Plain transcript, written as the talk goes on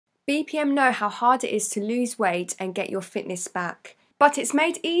BPM know how hard it is to lose weight and get your fitness back. But it's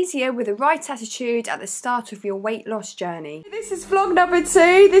made easier with the right attitude at the start of your weight loss journey. This is vlog number 2.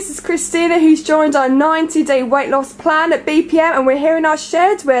 This is Christina, who's joined our 90-day weight loss plan at BPM, and we're here in our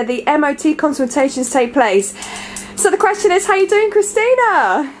shed where the MOT consultations take place. So the question is, how are you doing,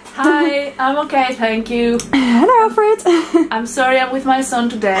 Christina? Hi, I'm okay, thank you. Hello, Alfred. I'm sorry I'm with my son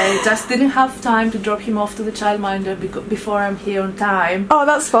today. Just didn't have time to drop him off to the childminder before I'm here on time. Oh,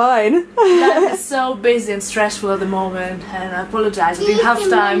 that's fine. Life is so busy and stressful at the moment, and I apologize. I didn't have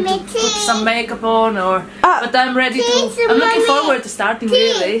time to put some makeup on, but I'm ready to. I'm looking forward to starting,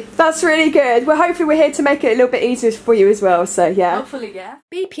 really. That's really good. Well, hopefully we're here to make it a little bit easier for you as well, so yeah. Hopefully, yeah.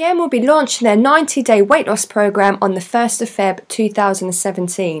 BPM will be launching their 90-day weight loss programme on the 1st of Feb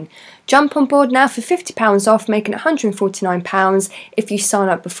 2017. Jump on board now for £50 off, making it £149 if you sign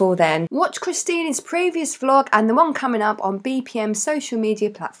up before then. Watch Christina's previous vlog and the one coming up on BPM social media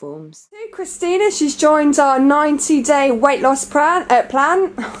platforms. Christina, she's joined our 90-day weight loss plan.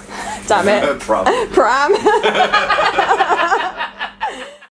 Damn it. Pram.